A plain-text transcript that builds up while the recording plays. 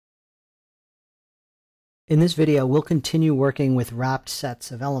In this video, we'll continue working with wrapped sets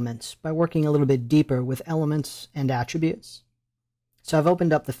of elements by working a little bit deeper with elements and attributes. So I've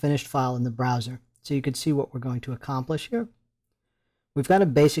opened up the finished file in the browser so you can see what we're going to accomplish here. We've got a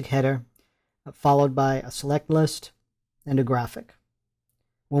basic header followed by a select list and a graphic.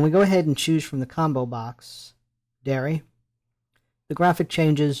 When we go ahead and choose from the combo box, dairy, the graphic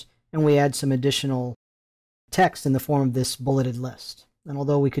changes and we add some additional text in the form of this bulleted list. And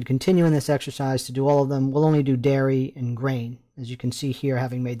although we could continue in this exercise to do all of them, we'll only do dairy and grain. As you can see here,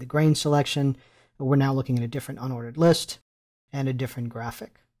 having made the grain selection, we're now looking at a different unordered list and a different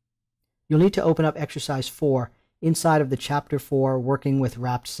graphic. You'll need to open up exercise 4 inside of the chapter 4 working with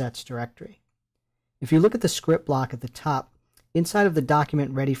wrapped sets directory. If you look at the script block at the top, inside of the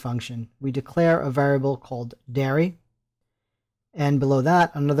document ready function, we declare a variable called dairy, and below that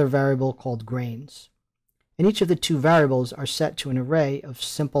another variable called grains. And each of the two variables are set to an array of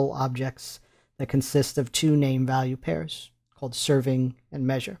simple objects that consist of two name value pairs called serving and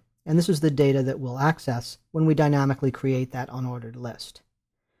measure. And this is the data that we'll access when we dynamically create that unordered list.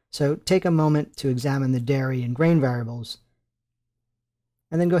 So take a moment to examine the dairy and grain variables,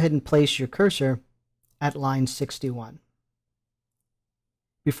 and then go ahead and place your cursor at line 61.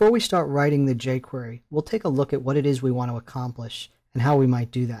 Before we start writing the jQuery, we'll take a look at what it is we want to accomplish and how we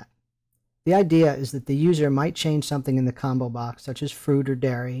might do that. The idea is that the user might change something in the combo box, such as fruit or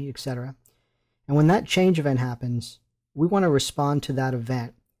dairy, etc. And when that change event happens, we want to respond to that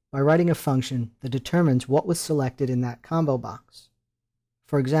event by writing a function that determines what was selected in that combo box.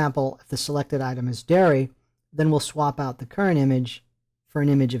 For example, if the selected item is dairy, then we'll swap out the current image for an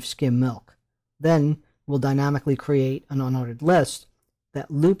image of skim milk. Then we'll dynamically create an unordered list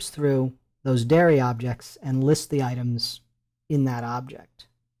that loops through those dairy objects and lists the items in that object.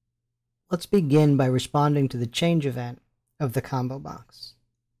 Let's begin by responding to the change event of the combo box.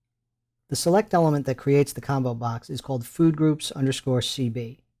 The select element that creates the combo box is called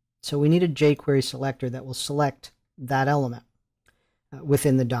foodgroups_CB. So we need a jQuery selector that will select that element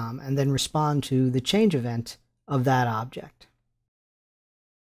within the DOM and then respond to the change event of that object.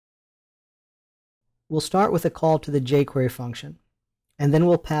 We'll start with a call to the jQuery function, and then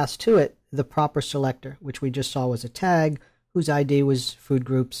we'll pass to it the proper selector, which we just saw was a tag whose ID was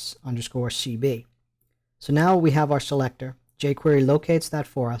foodgroups_CB. So now we have our selector. jQuery locates that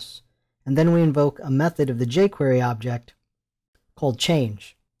for us, and then we invoke a method of the jQuery object called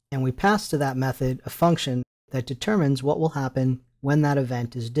change, and we pass to that method a function that determines what will happen when that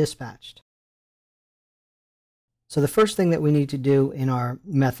event is dispatched. So the first thing that we need to do in our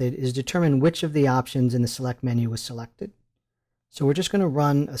method is determine which of the options in the select menu was selected. So we're just going to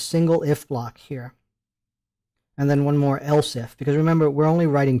run a single if block here, and then one more else if, because remember, we're only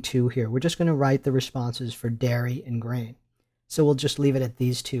writing two here. We're just going to write the responses for dairy and grain. So we'll just leave it at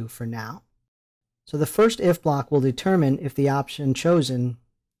these two for now. So the first if block will determine if the option chosen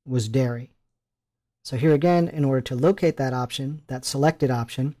was dairy. So here again, in order to locate that option, that selected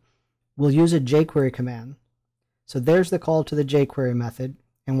option, we'll use a jQuery command. So there's the call to the jQuery method,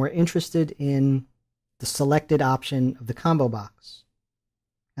 and we're interested in the selected option of the combo box.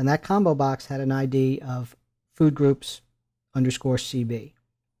 And that combo box had an ID of foodgroups_CB.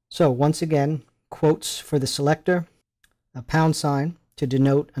 So once again, quotes for the selector, a £sign to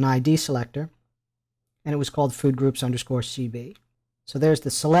denote an ID selector, and it was called foodgroups_CB. So there's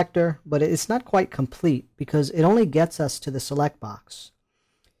the selector, but it's not quite complete because it only gets us to the select box.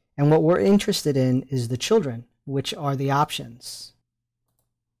 And what we're interested in is the children, which are the options.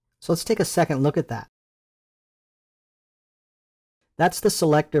 So let's take a second look at that. That's the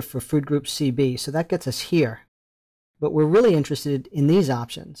selector for foodgroups_CB, so that gets us here. But we're really interested in these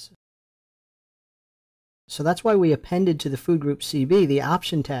options. So that's why we appended to the foodgroups_CB the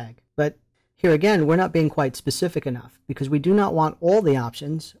option tag. But here again, we're not being quite specific enough because we do not want all the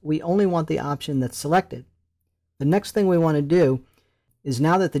options. We only want the option that's selected. The next thing we want to do is,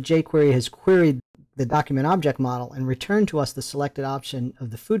 now that the jQuery has queried the document object model and returned to us the selected option of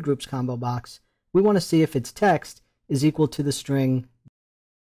the food groups combo box, we want to see if its text is equal to the string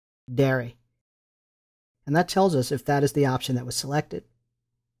dairy. And that tells us if that is the option that was selected.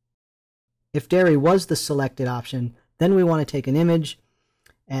 If dairy was the selected option, then we want to take an image,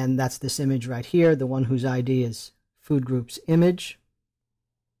 and that's this image right here, the one whose ID is foodgroups_image.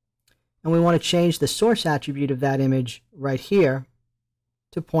 And we want to change the source attribute of that image right here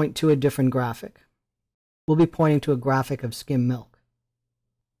to point to a different graphic. We'll be pointing to a graphic of skim milk.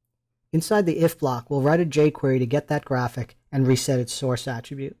 Inside the if block, we'll write a jQuery to get that graphic and reset its source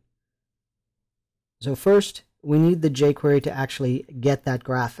attribute. So first, we need the jQuery to actually get that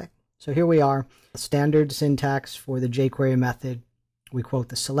graphic. So here we are, standard syntax for the jQuery method. We quote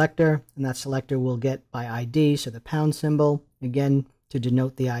the selector, and that selector will get by ID, so the pound symbol, again, to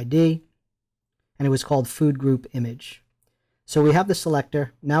denote the ID, and it was called food group image. So we have the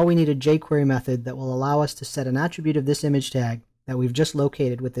selector. Now we need a JQuery method that will allow us to set an attribute of this image tag that we've just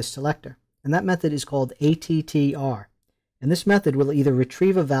located with this selector. And that method is called attr. And this method will either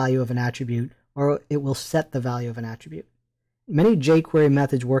retrieve a value of an attribute or it will set the value of an attribute. Many JQuery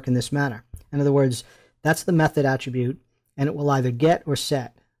methods work in this manner. In other words, that's the method attribute, and it will either get or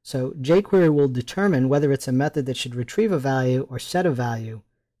set. So JQuery will determine whether it's a method that should retrieve a value or set a value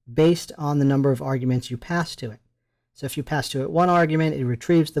based on the number of arguments you pass to it. So if you pass to it one argument, it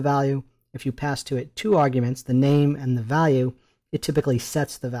retrieves the value. If you pass to it two arguments, the name and the value, it typically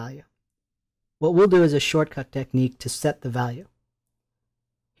sets the value. What we'll do is a shortcut technique to set the value.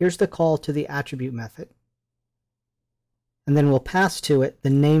 Here's the call to the attribute method. And then we'll pass to it the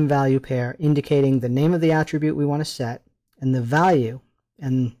name-value pair indicating the name of the attribute we want to set and the value,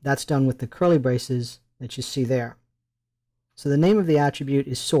 and that's done with the curly braces that you see there. So the name of the attribute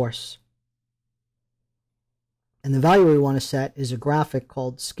is source. And the value we want to set is a graphic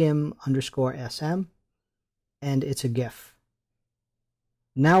called skim_sm, and it's a GIF.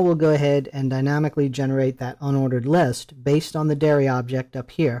 Now we'll go ahead and dynamically generate that unordered list based on the dairy object up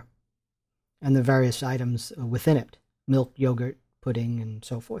here and the various items within it, milk, yogurt, pudding, and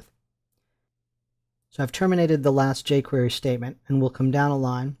so forth. So I've terminated the last jQuery statement, and we'll come down a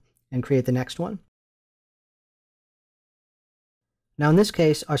line and create the next one. Now in this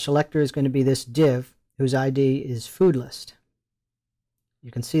case, our selector is going to be this div whose ID is food list. You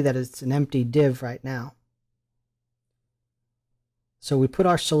can see that it's an empty div right now. So we put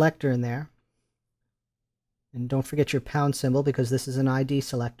our selector in there, and don't forget your pound symbol because this is an ID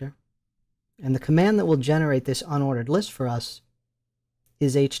selector. And the command that will generate this unordered list for us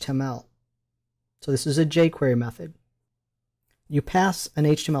is HTML. So this is a jQuery method. You pass an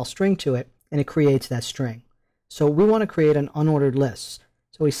HTML string to it, and it creates that string. So we want to create an unordered list.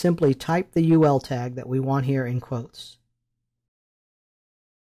 So we simply type the UL tag that we want here in quotes.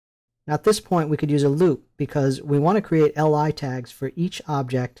 Now at this point we could use a loop because we want to create LI tags for each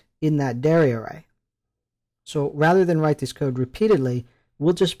object in that dairy array. So rather than write this code repeatedly,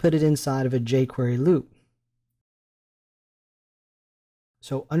 we'll just put it inside of a jQuery loop.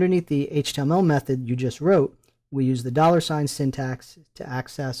 So underneath the HTML method you just wrote, we use the $ syntax to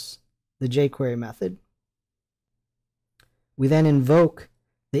access the jQuery method. We then invoke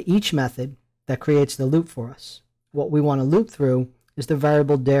the each method that creates the loop for us. What we want to loop through is the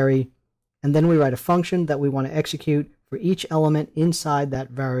variable dairy, and then we write a function that we want to execute for each element inside that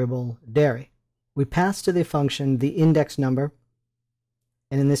variable dairy. We pass to the function the index number,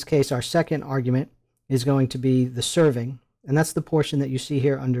 and in this case our second argument is going to be the serving, and that's the portion that you see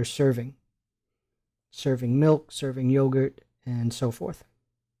here under serving. Serving milk, serving yogurt, and so forth.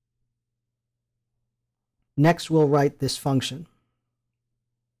 Next we'll write this function.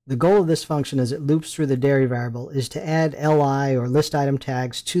 The goal of this function as it loops through the dairy variable is to add LI or list item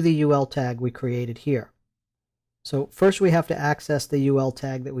tags to the UL tag we created here. So first we have to access the UL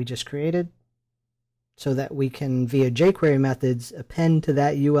tag that we just created so that we can, via jQuery methods, append to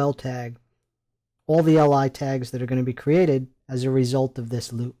that UL tag all the LI tags that are going to be created as a result of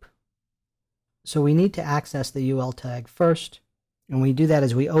this loop. So we need to access the UL tag first, and we do that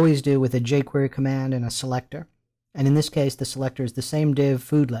as we always do with a jQuery command and a selector. And in this case, the selector is the same div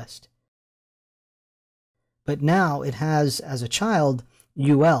food list. But now it has, as a child,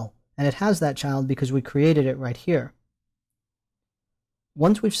 UL, and it has that child because we created it right here.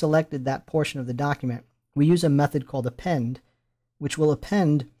 Once we've selected that portion of the document, we use a method called append, which will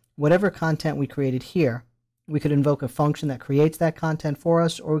append whatever content we created here. We could invoke a function that creates that content for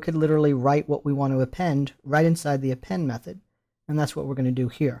us, or we could literally write what we want to append right inside the append method, and that's what we're going to do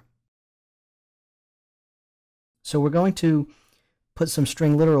here. So we're going to put some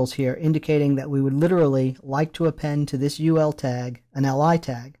string literals here indicating that we would literally like to append to this UL tag an LI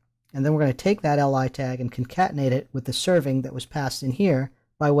tag, and then we're going to take that LI tag and concatenate it with the serving that was passed in here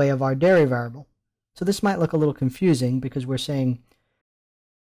by way of our dairy variable. So this might look a little confusing because we're saying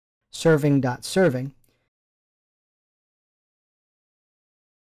serving.serving,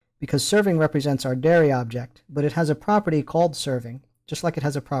 because serving represents our dairy object, but it has a property called serving, just like it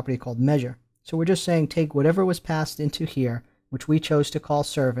has a property called measure. So we're just saying take whatever was passed into here, which we chose to call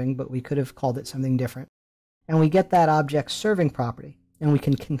serving, but we could have called it something different, and we get that object's serving property, and we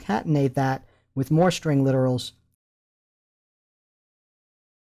can concatenate that with more string literals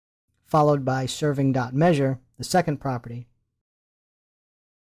followed by serving.measure, the second property,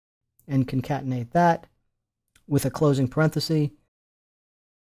 and concatenate that with a closing parenthesis,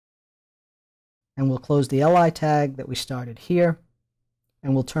 and we'll close the LI tag that we started here,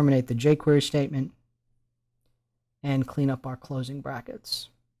 and we'll terminate the JQuery statement and clean up our closing brackets.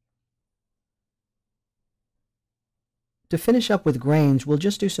 To finish up with grains, we'll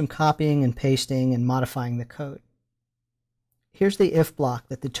just do some copying and pasting and modifying the code. Here's the if block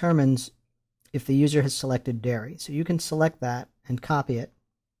that determines if the user has selected dairy. So you can select that and copy it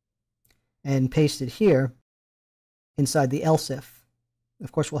and paste it here inside the else if.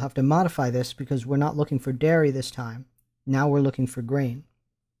 Of course, we'll have to modify this because we're not looking for dairy this time. Now we're looking for grain.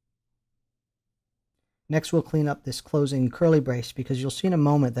 Next, we'll clean up this closing curly brace because you'll see in a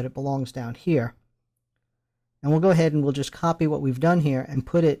moment that it belongs down here. And we'll go ahead and we'll just copy what we've done here and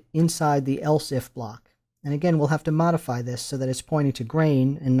put it inside the else if block. And again, we'll have to modify this so that it's pointing to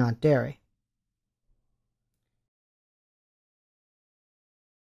grain and not dairy.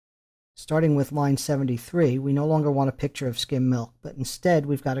 Starting with line 73, we no longer want a picture of skim milk, but instead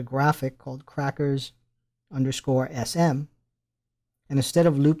we've got a graphic called crackers_SM. And instead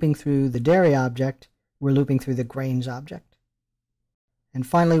of looping through the dairy object, we're looping through the grains object. And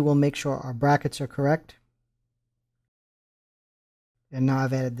finally, we'll make sure our brackets are correct. And now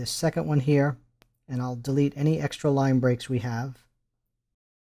I've added this second one here, and I'll delete any extra line breaks we have.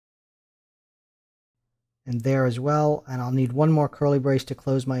 And there as well, and I'll need one more curly brace to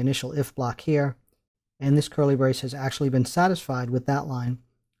close my initial if block here. And this curly brace has actually been satisfied with that line,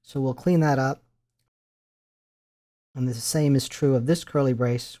 so we'll clean that up. And the same is true of this curly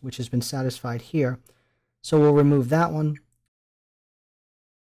brace, which has been satisfied here. So we'll remove that one.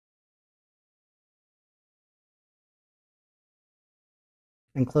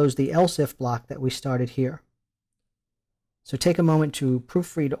 And close the else if block that we started here. So take a moment to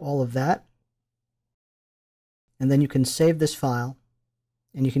proofread all of that. And then you can save this file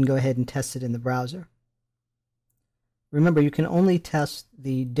and you can go ahead and test it in the browser. Remember, you can only test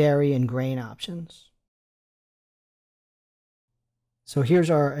the dairy and grain options. So here's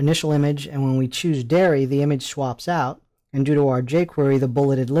our initial image, and when we choose dairy, the image swaps out, and due to our jQuery, the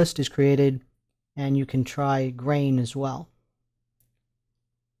bulleted list is created, and you can try grain as well.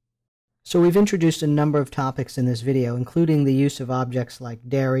 So we've introduced a number of topics in this video, including the use of objects like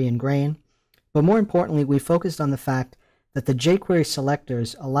dairy and grain, but more importantly, we focused on the fact that the jQuery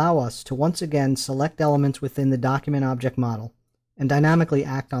selectors allow us to once again select elements within the document object model and dynamically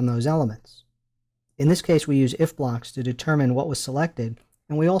act on those elements. In this case, we use if blocks to determine what was selected,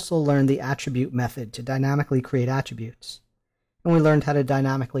 and we also learned the attribute method to dynamically create attributes. And we learned how to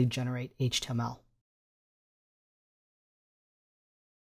dynamically generate HTML.